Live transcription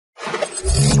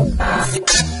Welcome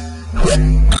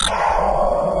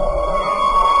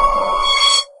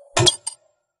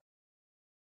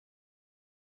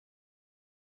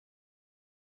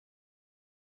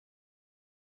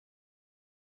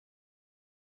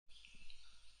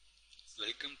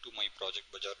to my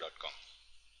projectbazaar.com.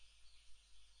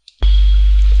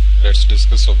 Let's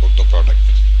discuss about the product.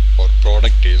 Our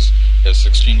product is a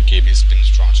 16 KB spin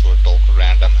transfer torque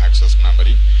random access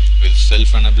memory with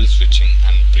self-enable switching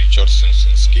and pre-charge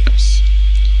sensing schemes.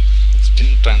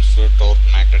 Spin transfer torque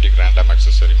magnetic random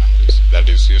accessory memories, that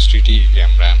is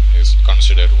STT-MRAM, is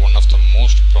considered one of the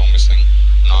most promising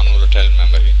non-volatile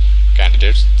memory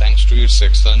candidates thanks to its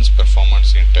excellent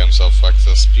performance in terms of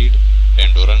access speed,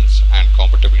 endurance and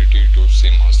compatibility to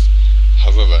CMOS.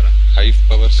 However, high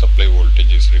power supply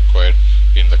voltage is required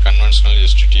in the conventional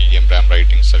STT-MRAM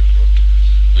writing circuit,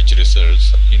 which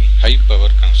results in high power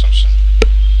consumption.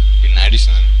 In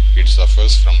addition, it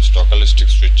suffers from stochastic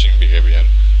switching behavior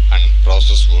and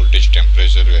process voltage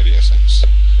temperature variations.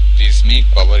 These make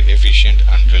power efficient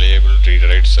and reliable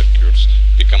read-write circuits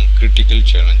become critical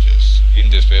challenges. In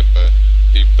this paper,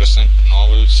 we present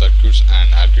novel circuits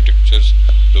and architectures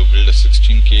to build a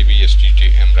 16 KB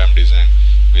STT-MRAM design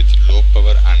with low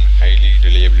power and highly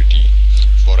reliability.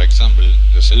 For example,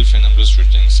 the self-enable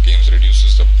switching schemes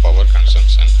reduces the power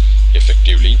consumption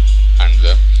effectively, and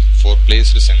the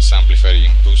 4-placed sense amplifier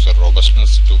improves the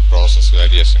robustness to process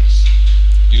variations.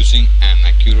 Using an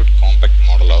accurate compact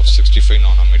model of 65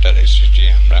 nanometer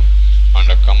STT-MRAM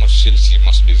and a commercial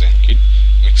CMOS design kit,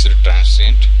 mixed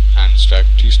transient and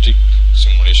statistic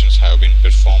simulations have been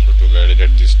performed to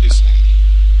validate this design.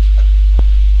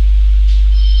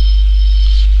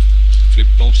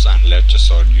 Flip-flops and latches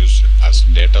are used as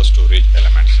data storage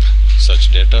elements.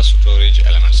 Such data storage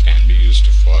elements can be used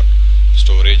for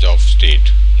storage of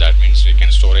state. That means we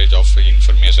can storage of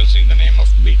information in the name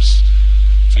of bits.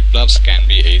 Flip-flops can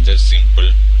be either simple,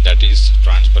 that is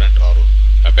transparent, or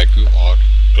opaque, or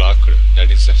clocked, that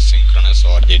is synchronous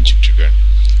or edge-triggered.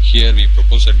 Here we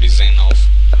propose a design of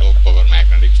low-power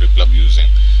magnetic flip-flop using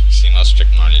CMOS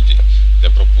technology. The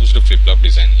proposed flip-flop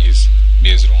design is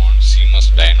based on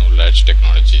CMOS dyno latch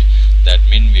technology. That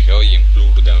means we have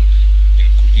included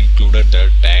the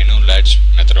dyno latch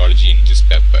methodology in this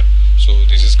paper. So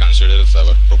this is considered as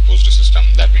our proposed system.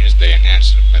 That means the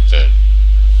enhanced method.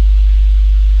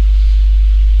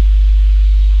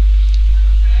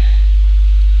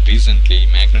 Recently,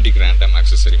 magnetic random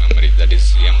accessory memory, that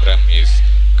is MRAM, is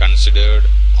considered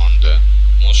on the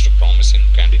most promising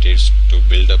candidates to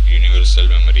build up universal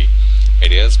memory.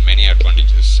 It has many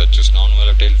advantages such as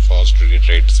non-volatile, fast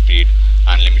read-write speed,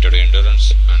 unlimited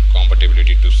endurance and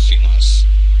compatibility to CMOS.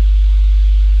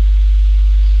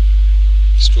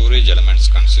 Storage elements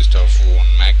consist of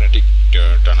one magnetic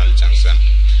tunnel junction,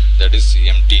 that is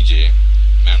MTJ,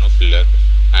 monopillar,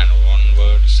 and one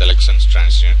word selection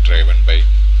transient driven by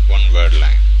one word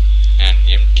line. An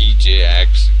MTJ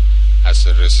acts as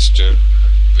a resistor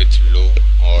with low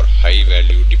or high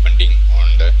value depending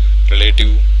on the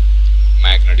relative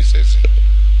magnetization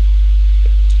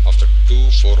of the two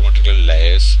geometrical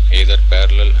layers, either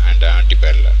parallel and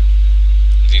anti-parallel.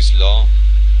 This low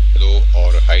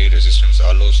or high resistance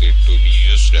allows it to be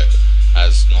used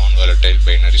as non-volatile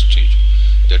binary state.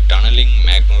 The tunneling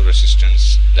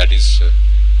magno-resistance, that is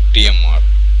TMR,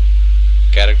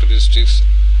 characteristics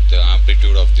the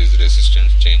amplitude of this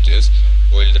resistance changes,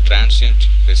 while the transient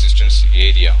resistance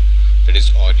area, that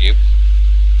is RA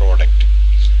product,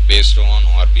 based on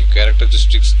RB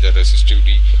characteristics the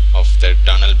resistivity of the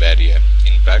tunnel barrier.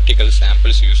 In practical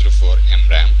samples used for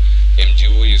MRAM,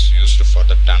 MGO is used for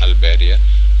the tunnel barrier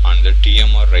and the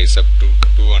TMR rise up to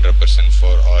 200%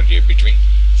 for RA between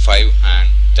 5 and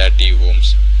 30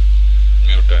 ohms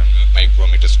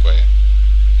micrometer square.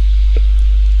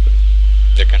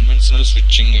 The conventional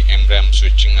switching MRAM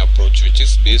switching approach, which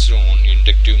is based on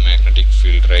inductive magnetic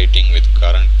field writing with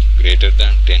current greater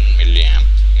than 10 mA,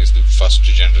 is the first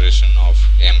generation of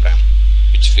MRAM,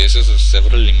 which faces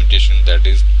several limitations. That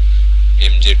is,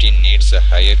 MJT needs a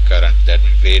higher current, that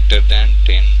means greater than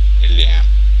 10 mA,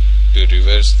 to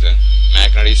reverse the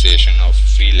magnetization of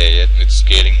free layer with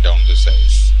scaling down the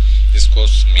size. This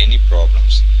causes many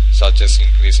problems such as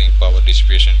increasing power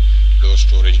dissipation, low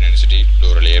storage density,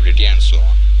 low reliability and so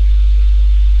on.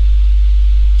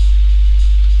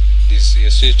 This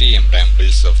STT-MRAM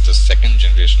builds of the second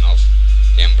generation of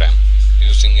MRAM.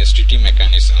 Using STT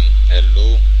mechanism, a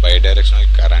low bidirectional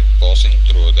current passing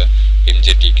through the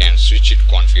MJT can switch its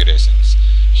configurations.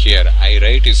 Here, I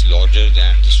write is larger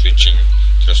than the switching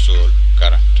threshold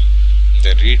current.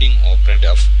 The reading operand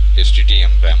of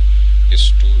STT-MRAM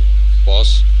is to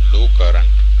pass low current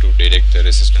to detect the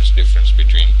resistance difference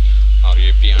between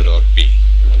RAP and RP.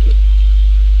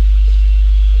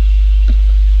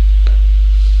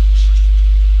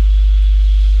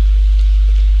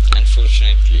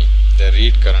 Unfortunately, the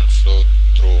read current flow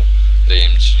through the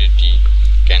MGT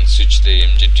can switch the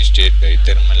MGT state by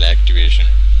thermal activation,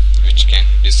 which can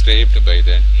be described by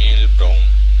the Neil-Brown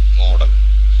model.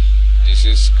 This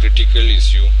is critical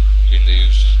issue in the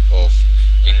use of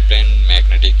in-plane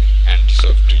magnetic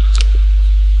anti-circuitry.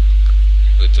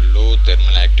 With low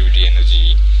thermal activity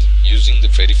energy, using the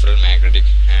peripheral magnetic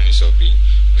anisotropy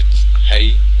with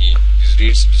high E, this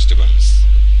reads disturbance.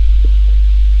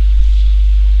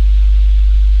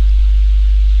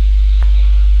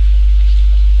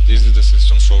 This is the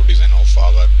system flow design of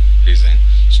our design.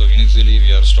 So initially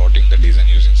we are starting the design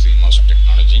using CMOS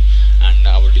technology, and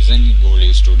our design goal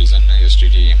is to design a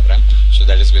STT-MRAM. So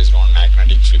that is based on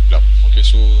magnetic flip-flop. Okay,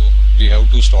 so we have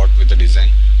to start with the design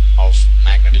of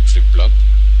magnetic flip-flop,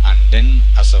 and then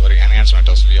as our enhancement,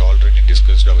 as we already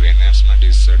discussed, our enhancement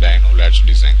is Dino latch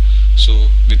design. So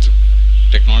with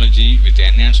technology, with the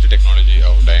enhanced technology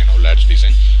of Dino latch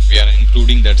design, we are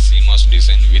including that CMOS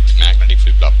design with magnetic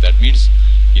flip-flop. That means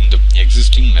in the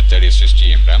existing method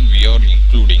STT-MRAM, we are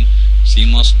including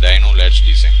CMOS Dino latch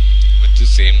design with the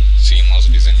same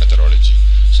CMOS design methodology.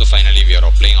 So finally we are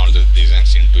applying all the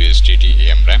designs into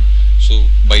STT-MRAM. So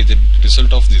by the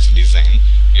result of this design,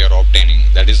 we are obtaining,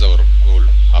 that is our goal.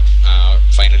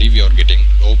 Finally we are getting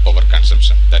low power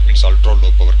consumption. That means ultra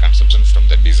low power consumption from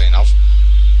the design of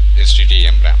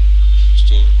STT-MRAM.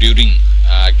 So during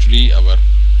actually our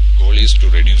goal is to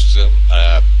reduce the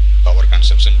power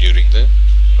consumption during the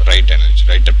write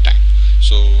up time.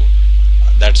 So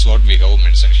that's what we have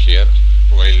mentioned here.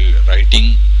 While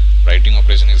writing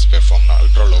operation is performed,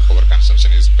 ultra low power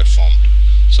consumption is performed.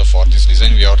 So for this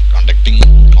design we are conducting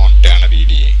on Tanner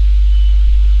EDA.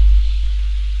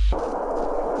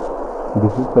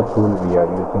 This is the tool we are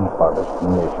using for the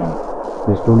simulation.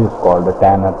 This tool is called the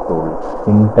Tanner tool.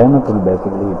 In Tanner tool,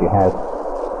 basically it has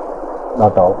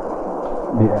lot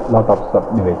of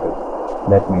sub devices.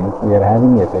 That means we are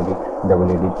having SEDIT, double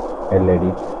edit,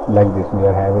 LEDit. Like this, we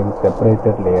are having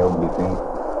separated layout designs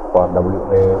for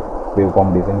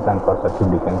waveform designs and for circuit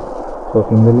designs. So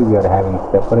similarly, we are having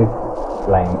separate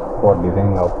lines for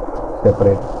designing of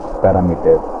separate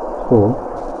parameters. So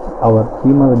our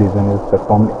CMOS design is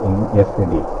performed in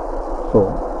SEDIT. So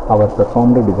our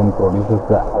performed design produces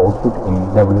the output in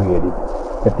WEDIT.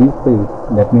 The T-space,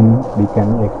 that means we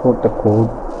can export the code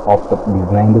of the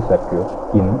designed circuit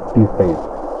in T-space.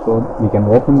 So we can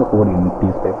open the code in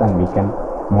T-space and we can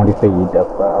modify it as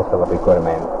our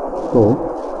requirement. So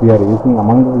we are using,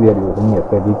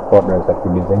 SEDIT for the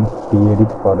circuit design,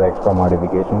 T-edit for the extra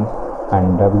modifications,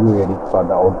 and WEDIT for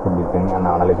the output design and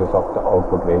analysis of the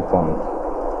output waveforms.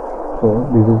 So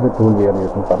this is the tool we are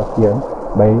using for us here.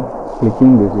 By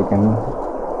clicking this, we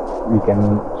can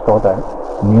start a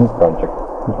new project.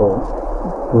 So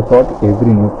to start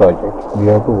every new project, we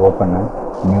have to open a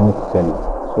new cell.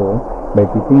 So by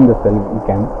clicking the cell, we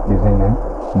can design a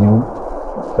new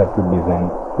circuit design.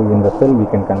 So in the cell, we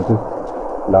can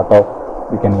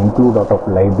include lot of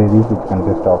libraries which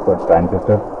consist of a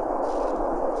transistor,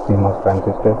 CMOS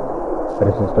transistor,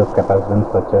 resistors, capacitance,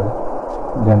 such as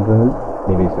general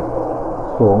devices.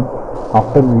 So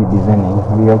after we designing,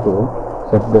 we have to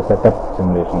set the setup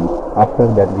simulation. After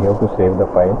that, we have to save the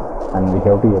file and we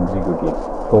have to execute it.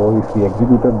 So if we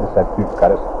executed the circuit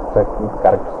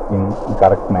in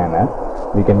correct manner,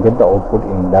 we can get the output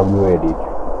in WEDIT.